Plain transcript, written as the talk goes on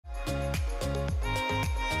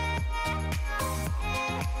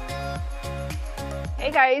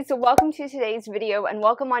Hey guys, so welcome to today's video and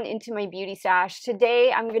welcome on into my beauty stash.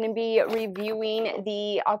 Today I'm going to be reviewing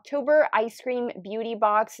the October Ice Cream Beauty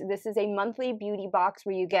Box. This is a monthly beauty box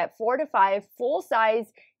where you get 4 to 5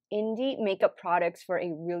 full-size indie makeup products for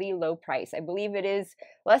a really low price. I believe it is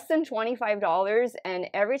less than $25, and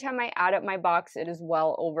every time I add up my box it is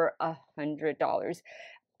well over $100.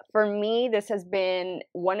 For me, this has been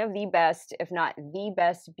one of the best, if not the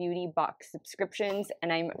best, beauty box subscriptions,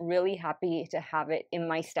 and I'm really happy to have it in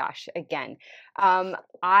my stash again.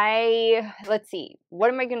 Let's see, what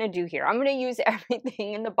am I going to do here? I'm going to use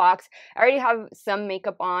everything in the box. I already have some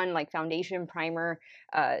makeup on, like foundation, primer,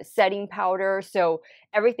 setting powder, so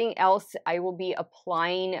everything else I will be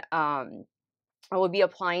applying on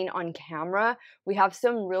camera. We have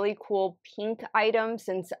some really cool pink items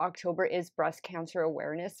since October is Breast Cancer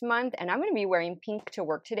Awareness Month, and I'm going to be wearing pink to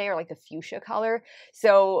work today, or like a fuchsia color.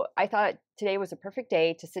 So I thought today was a perfect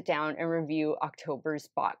day to sit down and review October's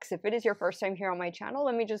box. If it is your first time here on my channel,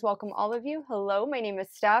 let me just welcome all of you. Hello, my name is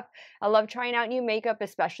Steff. I love trying out new makeup,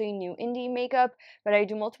 especially new indie makeup, but I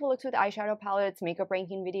do multiple looks with eyeshadow palettes, makeup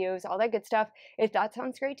ranking videos, all that good stuff. If that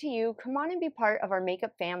sounds great to you, come on and be part of our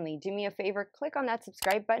makeup family. Do me a favor, click on that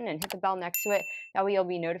subscribe button and hit the bell next to it. That way you'll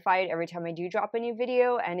be notified every time I do drop a new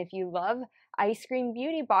video. And if you love ice cream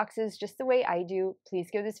beauty boxes just the way I do, please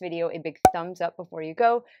give this video a big thumbs up before you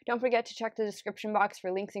go. Don't forget to check the description box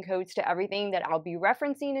for links and codes to everything that I'll be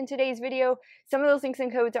referencing in today's video. Some of those links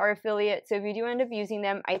and codes are affiliate, so if you do end up using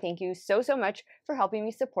them, I thank you so much for helping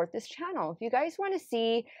me support this channel. If you guys want to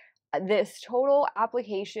see this total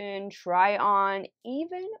application, try on,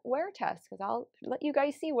 even wear test, because I'll let you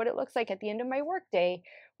guys see what it looks like at the end of my workday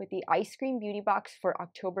with the Ice Cream Beauty Box for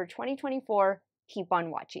October 2024. Keep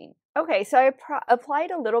on watching. Okay, so I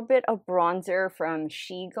applied a little bit of bronzer from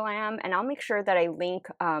She Glam, and I'll make sure that I link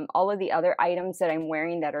all of the other items that I'm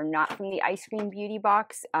wearing that are not from the Ice Cream Beauty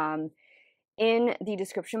Box in the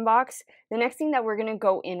description box. The next thing that we're going to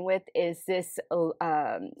go in with is this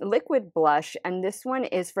liquid blush, and this one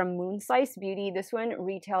is from Moonslice Beauty. This one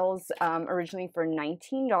retails originally for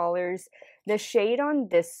 $19. The shade on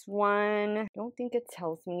this one, I don't think it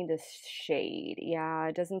tells me the shade. Yeah,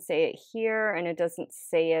 it doesn't say it here, and it doesn't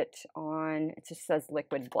say it on, it just says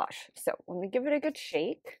liquid blush. So let me give it a good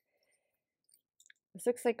shake. This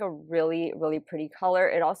looks like a really pretty color.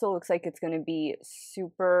 It also looks like it's going to be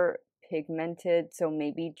super pigmented, so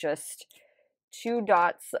maybe just 2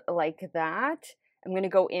 dots like that. I'm going to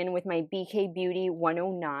go in with my BK Beauty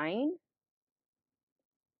 109.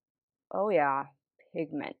 Oh yeah,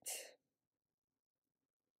 pigment.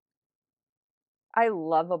 I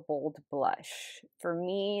love a bold blush. For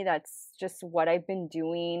me, that's just what I've been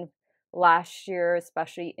doing last year,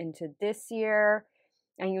 especially into this year.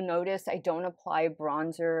 And you notice I don't apply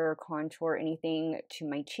bronzer or contour or anything to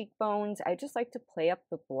my cheekbones. I just like to play up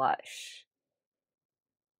the blush.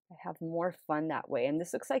 I have more fun that way. And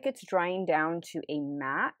this looks like it's drying down to a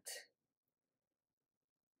matte.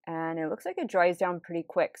 And it looks like it dries down pretty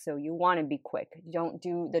quick, so you want to be quick. Don't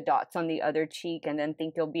do the dots on the other cheek and then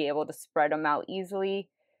think you'll be able to spread them out easily.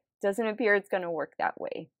 Doesn't appear it's going to work that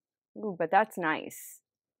way. Ooh, but that's nice.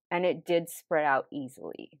 And it did spread out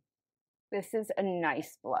easily. This is a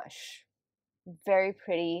nice blush. Very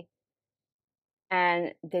pretty.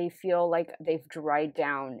 And they feel like they've dried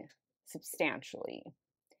down substantially.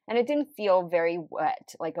 And it didn't feel very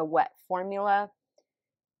wet, like a wet formula.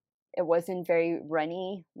 It wasn't very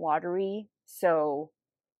runny, watery. So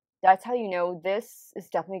that's how you know this is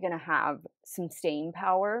definitely going to have some staying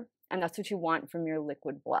power. And that's what you want from your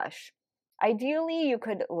liquid blush. Ideally, you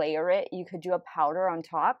could layer it. You could do a powder on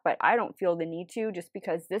top, but I don't feel the need to, just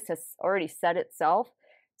because this has already set itself.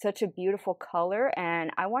 Such a beautiful color, and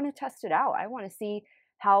I want to test it out. I want to see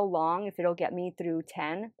how long, if it'll get me through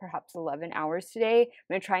 10, perhaps 11 hours today. I'm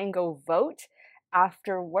going to try and go vote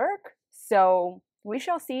after work. So we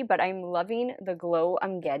shall see, but I'm loving the glow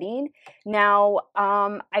I'm getting. Now,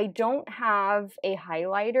 I don't have a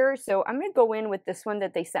highlighter, so I'm going to go in with this one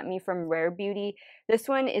that they sent me from Rare Beauty. This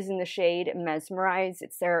one is in the shade Mesmerize.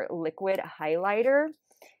 It's their liquid highlighter.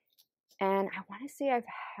 And I want to say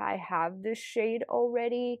I have this shade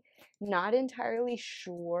already. Not entirely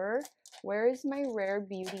sure. Where is my Rare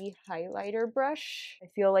Beauty highlighter brush? I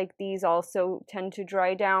feel like these also tend to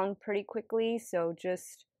dry down pretty quickly, so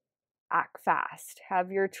just act fast.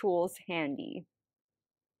 Have your tools handy.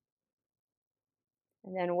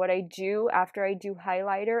 And then what I do after I do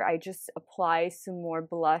highlighter, I just apply some more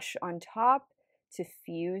blush on top to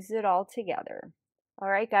fuse it all together. All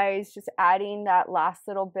right, guys, just adding that last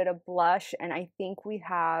little bit of blush, and I think we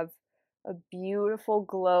have a beautiful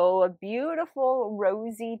glow, a beautiful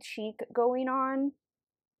rosy cheek going on.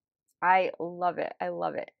 I love it. I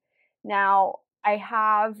love it. Now, I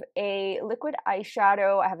have a liquid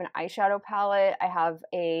eyeshadow. I have an eyeshadow palette. I have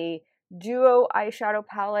a duo eyeshadow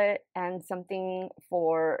palette and something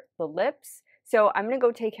for the lips. So I'm going to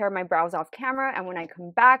go take care of my brows off camera. And when I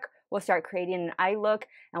come back, we'll start creating an eye look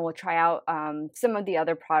and we'll try out some of the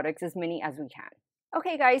other products, as many as we can.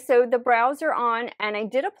 Okay guys, so the brows are on and I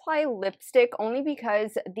did apply lipstick only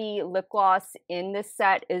because the lip gloss in this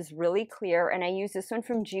set is really clear, and I use this one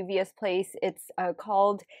from Juvia's Place. It's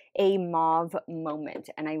called a Mauve Moment,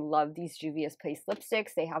 and I love these Juvia's Place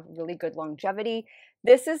lipsticks. They have really good longevity.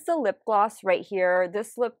 This is the lip gloss right here.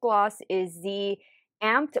 This lip gloss is the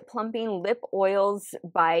Amped Plumping Lip Oils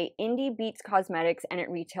by Indie Beats Cosmetics, and it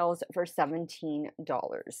retails for $17.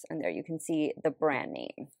 And there you can see the brand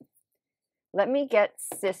name. Let me get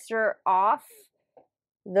sister off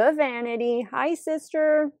the vanity. Hi,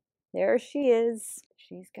 sister. There she is.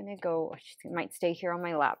 She's gonna go. She might stay here on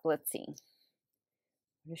my lap. Let's see.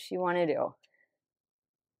 What does she want to do?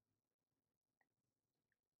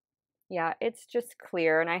 Yeah, it's just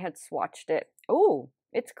clear, and I had swatched it. Oh,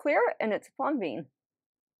 it's clear and it's plumping.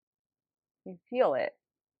 You feel it.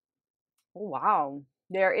 Oh, wow.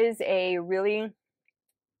 There is a really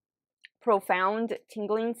profound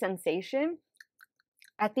tingling sensation.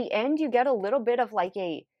 At the end, you get a little bit of like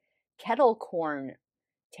a kettle corn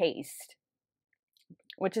taste,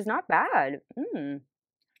 which is not bad.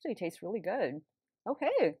 Actually tastes really good.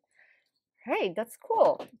 Okay. Hey, that's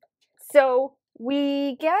cool. So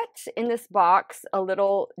we get in this box a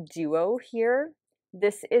little duo here.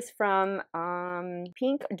 This is from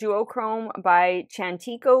Pink Duochrome by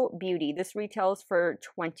Chantico Beauty. This retails for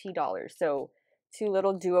 $20. So 2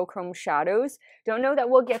 little duochrome shadows. Don't know that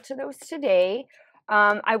we'll get to those today.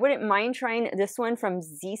 I wouldn't mind trying this one from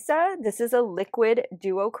Zisa. This is a liquid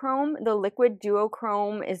duochrome. The liquid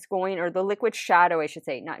duochrome is going, or the liquid shadow, I should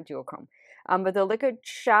say, not duochrome. But the liquid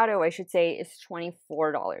shadow, I should say, is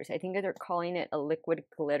 $24. I think they're calling it a liquid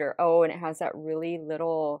glitter. Oh, and it has that really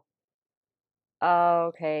little...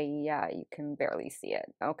 Okay, yeah, you can barely see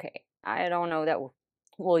it. Okay, I don't know that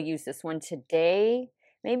we'll use this one today.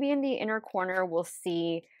 Maybe in the inner corner we'll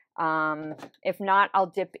see. If not, I'll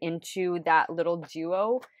dip into that little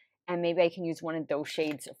duo and maybe I can use one of those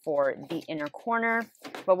shades for the inner corner.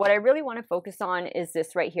 But what I really want to focus on is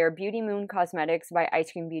this right here, Beauty Moon Cosmetics by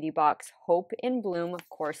Eyescream Beauty Box, Hope in Bloom, of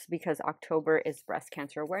course, because October is Breast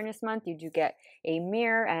Cancer Awareness Month. You do get a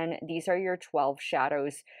mirror, and these are your 12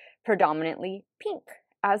 shadows, predominantly pink,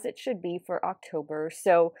 as it should be for October.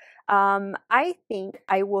 So I think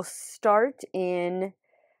I will start in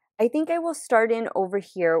over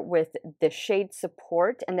here with the shade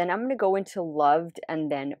Support, and then I'm going to go into Loved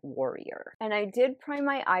and then Warrior. And I did prime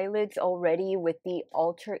my eyelids already with the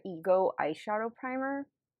Alter Ego eyeshadow primer.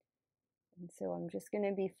 And so I'm just going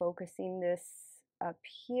to be focusing this up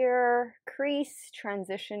here, crease,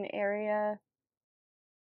 transition area.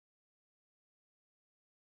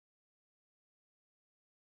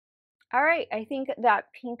 All right, I think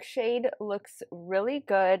that pink shade looks really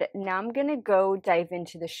good. Now I'm gonna go dive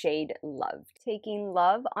into the shade Love. Taking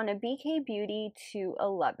Love on a BK Beauty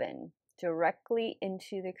 211 directly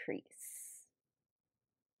into the crease.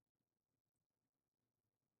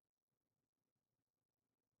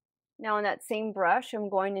 Now on that same brush, I'm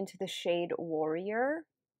going into the shade Warrior,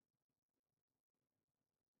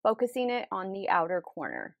 focusing it on the outer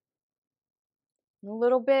corner. A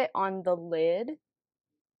little bit on the lid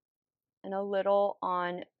and a little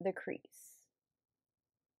on the crease.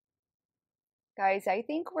 Guys, I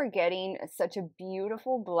think we're getting such a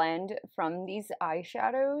beautiful blend from these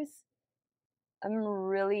eyeshadows. I'm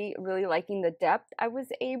really, really liking the depth I was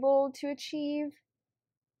able to achieve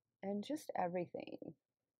and just everything.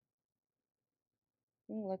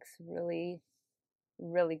 It looks really,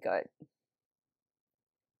 really good.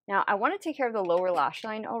 Now, I want to take care of the lower lash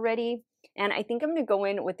line already, and I think I'm going to go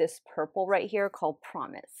in with this purple right here called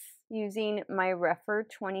Promise, using my Refer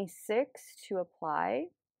 26 to apply.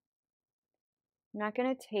 I'm not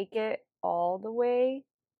going to take it all the way,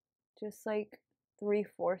 just like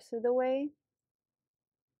 3/4 of the way.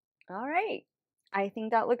 All right, I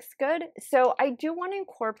think that looks good. So I do want to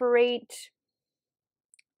incorporate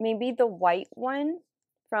maybe the white one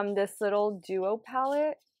from this little duo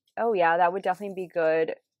palette. Oh yeah, that would definitely be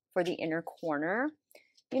good for the inner corner.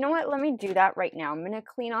 You know what? Let me do that right now. I'm going to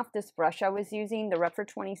clean off this brush I was using, the Refer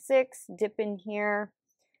 26, dip in here,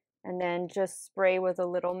 and then just spray with a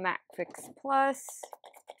little MAC Fix Plus.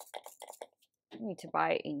 I need to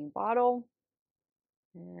buy a new bottle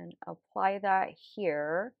and apply that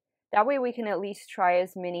here. That way we can at least try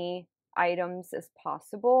as many items as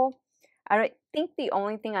possible. I think the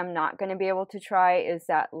only thing I'm not going to be able to try is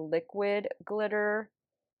that liquid glitter,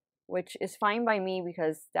 which is fine by me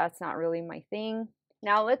because that's not really my thing.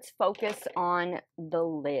 Now let's focus on the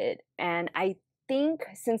lid. And I think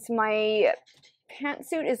since my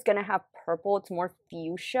pantsuit is going to have purple, it's more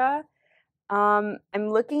fuchsia. I'm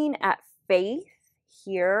looking at Faith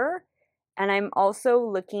here, and I'm also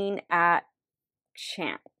looking at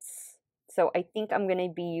Chance. So I think I'm going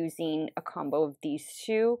to be using a combo of these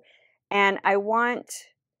two. And I want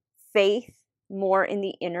Faith more in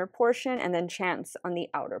the inner portion and then Chance on the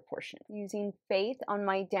outer portion. Using Faith on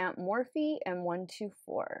my damp Morphe and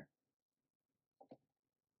 124.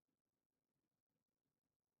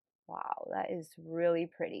 Wow, that is really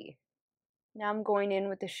pretty. Now I'm going in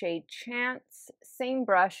with the shade Chance. Same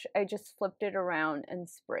brush, I just flipped it around and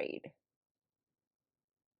sprayed.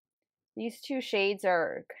 These two shades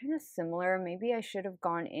are kind of similar. Maybe I should have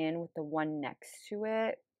gone in with the one next to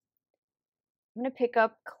it. I'm going to pick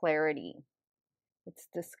up Clarity. It's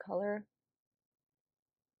this color.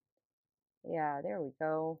 Yeah, there we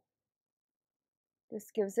go.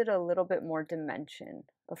 This gives it a little bit more dimension.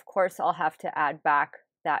 Of course, I'll have to add back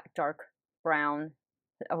that dark brown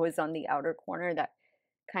that was on the outer corner that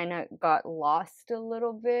kind of got lost a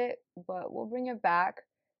little bit, but we'll bring it back,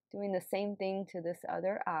 doing the same thing to this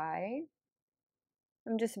other eye.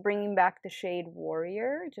 I'm just bringing back the shade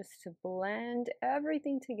Warrior just to blend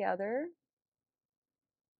everything together.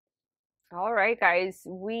 All right, guys,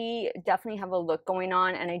 we definitely have a look going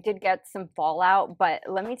on, and I did get some fallout, but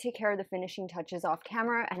let me take care of the finishing touches off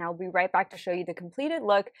camera, and I'll be right back to show you the completed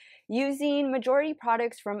look using majority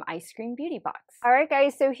products from Eyescream Beauty Box. All right,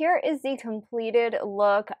 guys, so here is the completed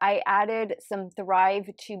look. I added some Thrive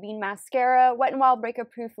Tubing Mascara, Wet n Wild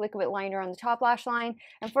Breakup Proof Liquid Liner on the top lash line,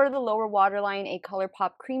 and for the lower waterline, a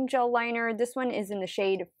ColourPop Cream Gel Liner. This one is in the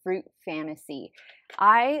shade Fruit Fantasy.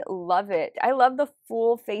 I love it. I love the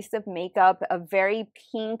full face of makeup, a very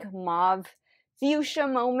pink mauve fuchsia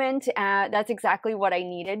moment. That's exactly what I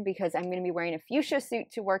needed because I'm going to be wearing a fuchsia suit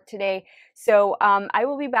to work today. So I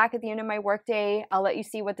will be back at the end of my workday. I'll let you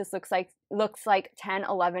see what this looks like 10,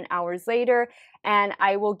 11 hours later. And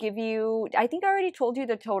I will give you, I think I already told you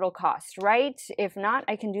the total cost, right? If not,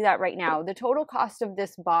 I can do that right now. The total cost of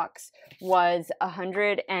this box was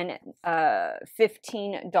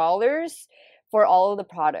 $115 for all of the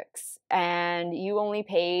products, and you only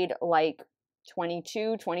paid like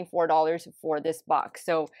 $22, $24 for this box.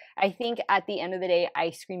 So I think at the end of the day,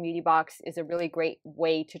 Eyescream Beauty Box is a really great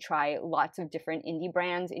way to try lots of different indie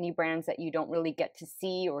brands that you don't really get to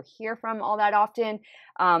see or hear from all that often.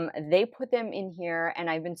 They put them in here, and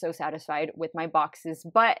I've been so satisfied with my boxes,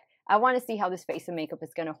 but I want to see how this face of makeup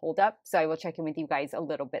is going to hold up, so I will check in with you guys a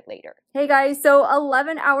little bit later. Hey guys, so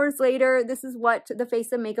 11 hours later, this is what the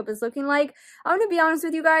face of makeup is looking like. I'm going to be honest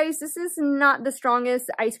with you guys, this is not the strongest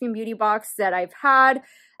Eyescream Beauty box that I've had.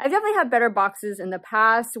 I've definitely had better boxes in the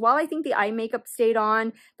past. While I think the eye makeup stayed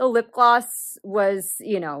on, the lip gloss was,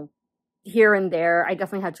 you know, here and there. I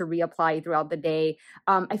definitely had to reapply throughout the day.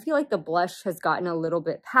 I feel like the blush has gotten a little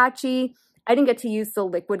bit patchy. I didn't get to use the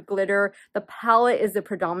liquid glitter. The palette is a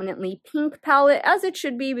predominantly pink palette, as it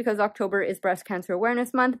should be because October is Breast Cancer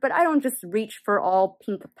Awareness Month, but I don't just reach for all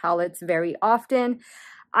pink palettes very often.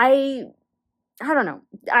 I don't know.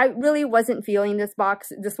 I really wasn't feeling this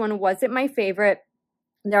box. This one wasn't my favorite.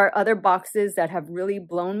 There are other boxes that have really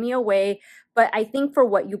blown me away, but I think for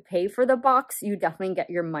what you pay for the box, you definitely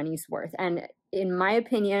get your money's worth. And in my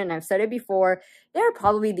opinion, and I've said it before, they're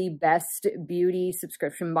probably the best beauty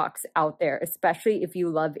subscription box out there, especially if you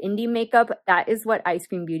love indie makeup. That is what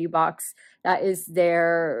Eyescream Beauty Box, that is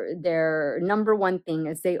their number one thing,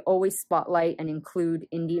 is they always spotlight and include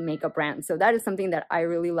indie makeup brands. So that is something that I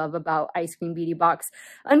really love about Eyescream Beauty Box.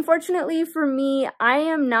 Unfortunately for me, I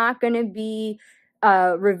am not going to be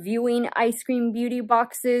reviewing Eyescream Beauty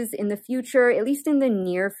boxes in the future, at least in the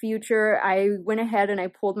near future. I went ahead and I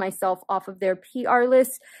pulled myself off of their PR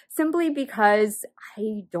list simply because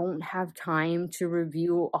I don't have time to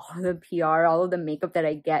review all of the PR, all of the makeup that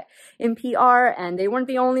I get in PR, and they weren't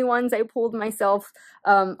the only ones. I pulled myself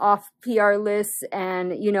off PR lists,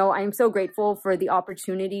 and you know, I'm so grateful for the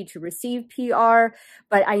opportunity to receive PR,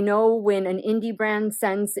 but I know when an indie brand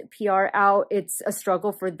sends PR out, it's a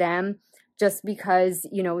struggle for them, just because,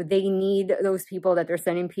 you know, they need those people that they're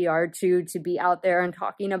sending PR to be out there and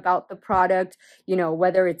talking about the product, you know,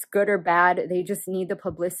 whether it's good or bad. They just need the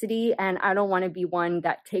publicity, and I don't want to be one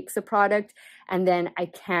that takes a product and then I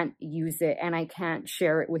can't use it and I can't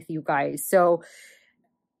share it with you guys. So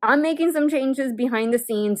I'm making some changes behind the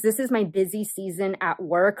scenes. This is my busy season at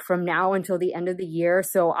work from now until the end of the year.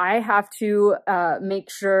 So I have to make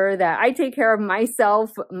sure that I take care of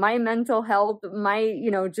myself, my mental health, my,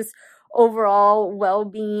 just overall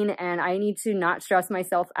well-being, and I need to not stress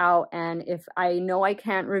myself out. And if I know I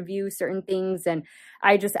can't review certain things, and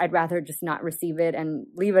I'd rather just not receive it and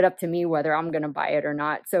leave it up to me whether I'm going to buy it or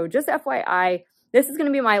not. So just FYI, this is going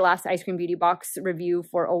to be my last Eyescream Beauty Box review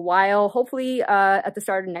for a while. Hopefully at the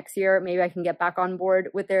start of next year, maybe I can get back on board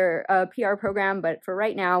with their PR program. But for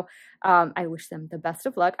right now, I wish them the best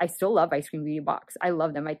of luck. I still love Eyescream Beauty Box. I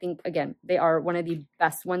love them. I think, again, they are one of the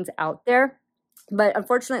best ones out there. But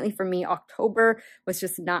unfortunately for me, October was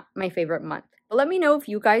just not my favorite month. But let me know if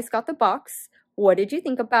you guys got the box. What did you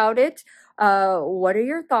think about it? What are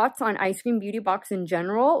your thoughts on Eyescream Beauty Box in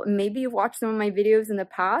general? Maybe you've watched some of my videos in the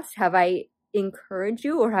past. Have I encouraged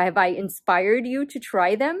you or have I inspired you to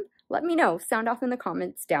try them? Let me know. Sound off in the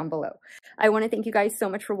comments down below. I want to thank you guys so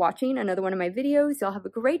much for watching another one of my videos. Y'all have a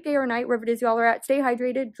great day or night wherever it is y'all are at. Stay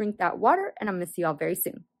hydrated, drink that water, and I'm going to see y'all very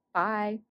soon. Bye.